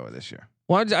country, Iowa, this year.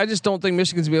 Well, I just don't think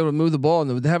Michigan's gonna be able to move the ball,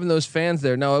 and having those fans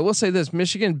there. Now, I will say this: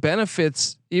 Michigan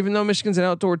benefits, even though Michigan's an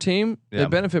outdoor team, Yeah. they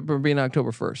benefit from being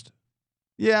October 1st.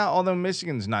 Yeah, although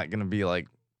Michigan's not going to be like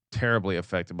terribly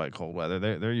affected by cold weather.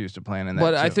 They're used to playing in that.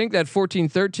 But I too. think that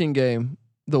 14-13 game,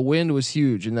 the wind was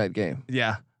huge in that game.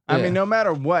 Yeah. I Yeah. mean, no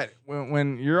matter what,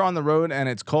 when you're on the road and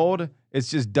it's cold, it's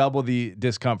just double the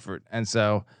discomfort. And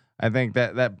so I think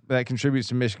that contributes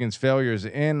to Michigan's failures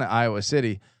in Iowa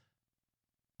City.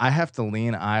 I have to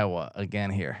lean Iowa again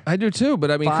here. I do too,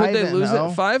 but I mean, could they lose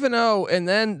 5-0? it 5-0, and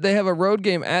then they have a road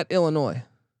game at Illinois?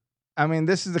 I mean,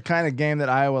 this is the kind of game that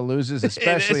Iowa loses,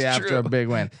 especially after true. a big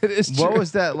win. It is What true.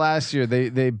 was that last year?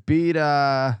 They beat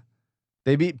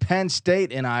Penn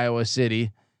State in Iowa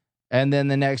City, and then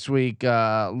the next week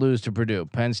lose to Purdue.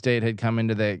 Penn State had come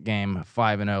into that game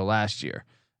 5-0 last year,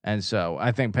 and so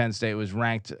I think Penn State was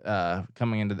ranked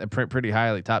coming into pretty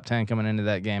highly, top 10 coming into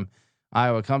that game.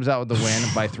 Iowa comes out with the win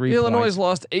by 3 Illinois points. has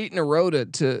lost 8 in a row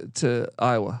to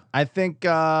Iowa. I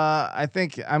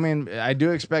mean, I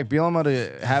do expect Bielema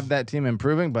to have that team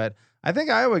improving, but I think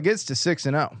Iowa gets to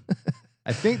 6-0.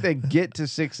 I think they get to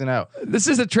 6-0. This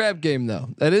is a trap game, though.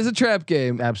 That is a trap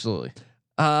game. Absolutely.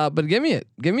 But give me it.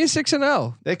 Give me a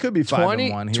 6-0. They could be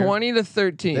 5-1 here.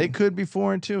 20-13. They could be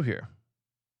 4-2 here.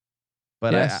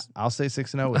 But Yes. I'll say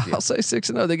 6-0 with you. I'll say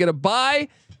 6-0. They get a bye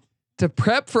to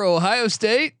prep for Ohio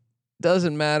State.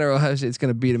 Doesn't matter. Ohio State's going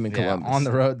to beat them in Yeah, Columbus on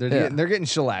the road. Yeah. They're getting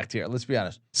shellacked here. Let's be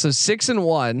honest. So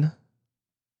 6-1.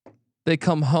 They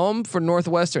come home for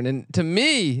Northwestern, and to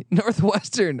me,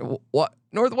 Northwestern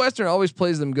always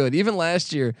plays them good. Even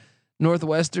last year,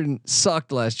 Northwestern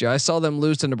sucked last year. I saw them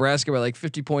lose to Nebraska by like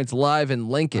 50 points live in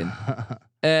Lincoln.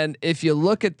 And if you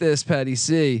look at this, Patty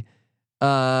C,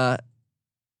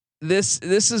 this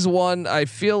is one I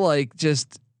feel like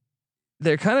just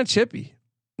they're kind of chippy.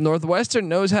 Northwestern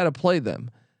knows how to play them.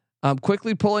 I'm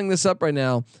quickly pulling this up right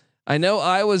now. I know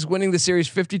Iowa's winning the series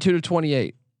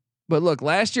 52-28. But look,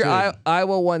 last year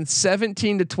Iowa won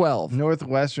 17-12.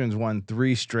 Northwestern's won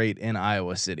 3 straight in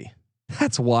Iowa City.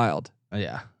 That's wild.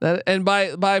 Yeah. That and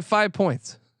by 5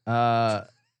 points.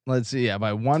 Let's see. Yeah,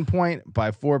 by 1 point,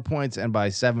 by 4 points, and by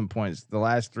 7 points the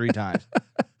last 3 times.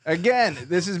 Again,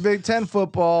 this is Big Ten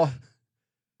football.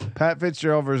 Pat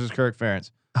Fitzgerald versus Kirk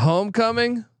Ferentz.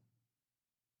 Homecoming.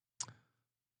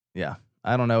 Yeah.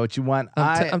 I don't know what you want.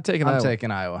 I'm taking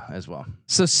Iowa as well.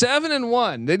 So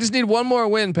 7-1. They just need one more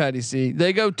win, Patty C.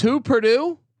 They go to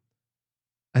Purdue.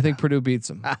 I think Purdue beats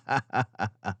them.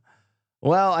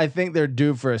 Well, I think they're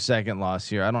due for a second loss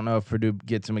here. I don't know if Purdue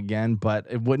gets them again, but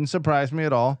it wouldn't surprise me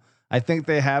at all. I think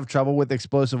they have trouble with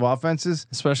explosive offenses,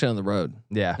 especially on the road.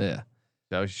 Yeah. Yeah.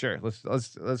 So sure,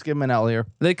 let's give them an L here.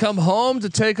 They come home to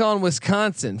take on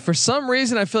Wisconsin. For some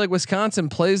reason, I feel like Wisconsin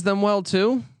plays them well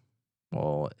too.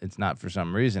 Well, it's not for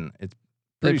some reason. It's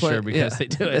pretty sure because they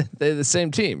do it. They're the same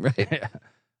team, right?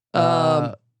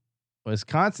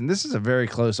 Wisconsin. This is a very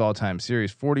close all-time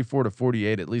series,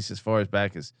 44-48, at least as far as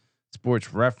back as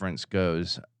Sports Reference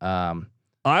goes.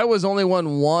 Iowa's only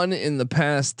won 1 in the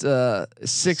past 6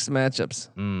 matchups.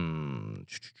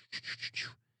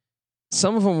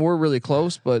 Some of them were really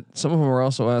close, but some of them were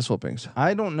also ass whoopings.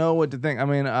 I don't know what to think. I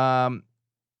mean,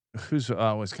 who's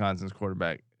Wisconsin's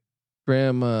quarterback?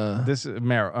 Graham. This is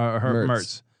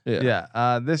Mertz.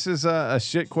 Yeah. This is a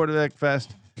shit quarterback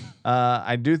fest.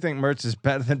 I do think Mertz is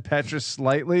better than Petrus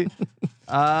slightly.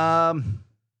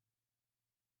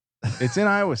 It's in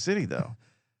Iowa City though.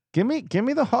 Give me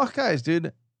the Hawkeyes,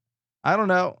 dude. I don't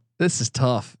know. This is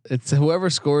tough. It's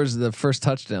whoever scores the first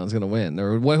touchdown is going to win,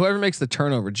 or whoever makes the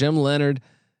turnover. Jim Leonard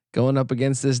going up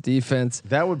against this defense.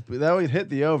 That would hit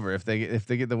the over if they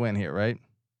get the win here, right?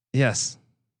 Yes.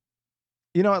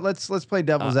 You know what? Let's play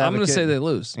devil's advocate. I'm going to say they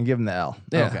lose and give them the L.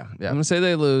 Yeah. Okay. Yeah. I'm going to say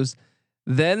they lose.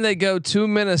 Then they go to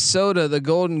Minnesota, the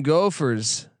Golden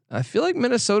Gophers. I feel like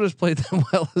Minnesota's played them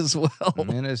well as well.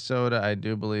 Minnesota, I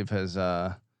do believe, has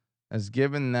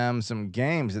given them some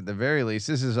games at the very least.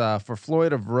 This is for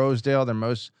Floyd of Rosedale, their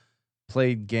most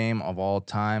played game of all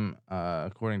time,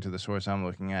 according to the source I'm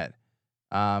looking at.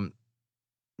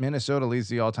 Minnesota leads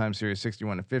the all-time series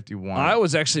 61-51.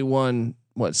 Iowa's actually won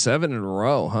 7 in a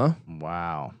row, huh?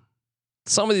 Wow.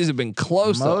 Some of these have been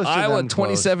close though. Iowa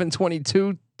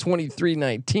 27-22,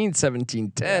 23-19,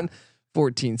 17-10, 14-7,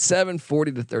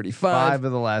 40-35. 5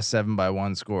 of the last 7 by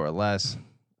 1 score or less.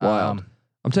 Wild.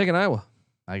 I'm taking Iowa.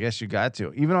 I guess you got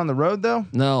to. Even on the road though?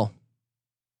 No.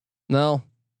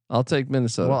 I'll take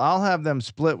Minnesota. Well, I'll have them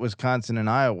split Wisconsin and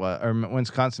Iowa, or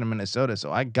Wisconsin and Minnesota.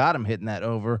 So I got them hitting that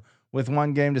over with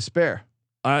 1 game to spare.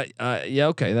 Yeah,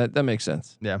 okay. That makes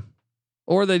sense. Yeah.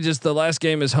 Or the last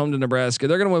game is home to Nebraska.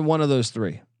 They're going to win one of those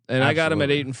 3. And I got them at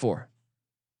 8-4.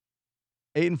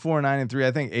 8-4, 9-3.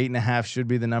 I think 8.5 should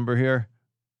be the number here.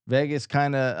 Vegas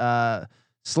kind of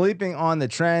sleeping on the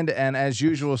trend, and as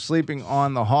usual, sleeping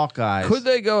on the Hawkeyes. Could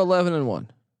they go 11-1?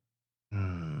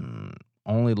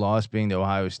 Only loss being to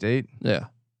Ohio State. Yeah.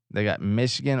 They got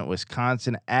Michigan,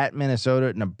 Wisconsin, at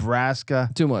Minnesota, Nebraska.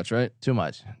 Too much, right? Too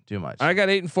much. I got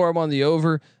 8-4. I'm on the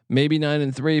over. Maybe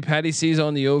 9-3. Patty C's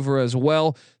on the over as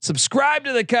well. Subscribe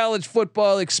to the College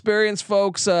Football Experience,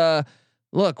 folks.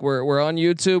 Look, we're on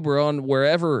YouTube. We're on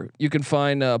wherever you can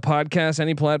find podcasts,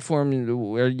 any platform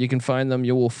where you can find them.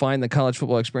 You will find the College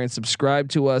Football Experience. Subscribe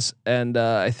to us, and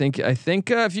I think if you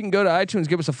can go to iTunes,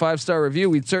 give us a 5-star review.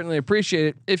 We'd certainly appreciate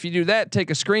it. If you do that, take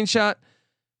a screenshot.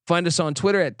 Find us on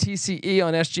Twitter at TCE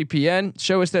on SGPN.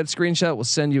 Show us that screenshot. We'll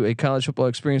send you a College Football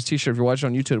Experience t-shirt. If you're watching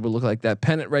on YouTube, it will look like that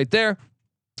pennant right there.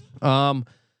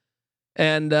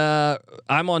 And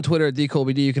I'm on Twitter at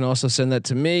DColbyD. You can also send that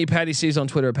to me. Patty C's on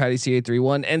Twitter at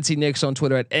PattyC831. NC Nick's on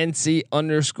Twitter at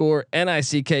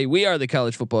NC_NICK. We are the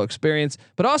College Football Experience.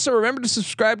 But also remember to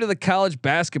subscribe to the College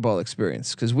Basketball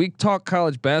Experience, because we talk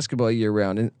college basketball year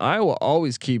round, and Iowa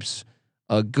always keeps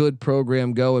a good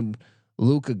program going.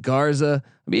 Luka Garza.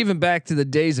 I'm even back to the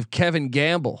days of Kevin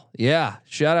Gamble. Yeah,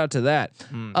 shout out to that.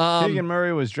 Keegan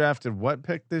Murray was drafted what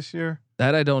pick this year?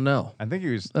 That I don't know. I think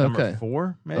he was number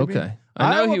 4, maybe. Okay.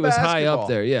 I know he was high up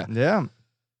there. Yeah. Yeah.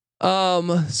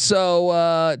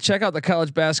 So check out the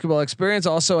college basketball experience.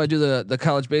 Also, I do the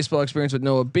college baseball experience with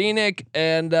Noah Beanick,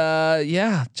 and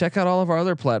yeah, check out all of our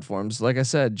other platforms. Like I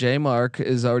said, J Mark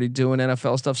is already doing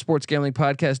NFL stuff. Sports Gambling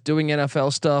Podcast doing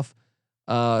NFL stuff.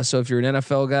 So if you're an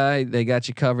NFL guy, they got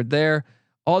you covered there.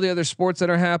 All the other sports that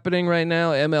are happening right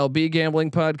now, MLB Gambling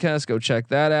Podcast, go check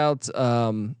that out.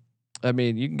 I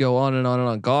mean, you can go on and on and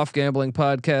on. Golf Gambling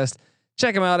Podcast,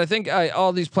 check them out. I think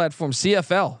all these platforms,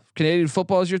 CFL, Canadian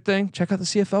football is your thing. Check out the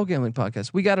CFL Gambling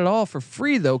Podcast. We got it all for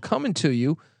free though, coming to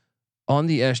you on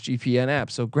the SGPN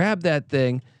app. So grab that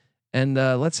thing and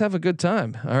let's have a good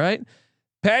time. All right,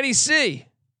 Patty C,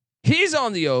 he's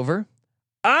on the over.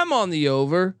 I'm on the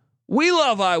over. We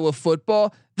love Iowa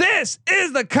football. This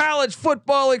is the college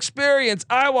football experience,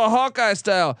 Iowa Hawkeye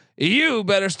style. You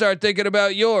better start thinking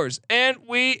about yours. And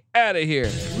we out of here.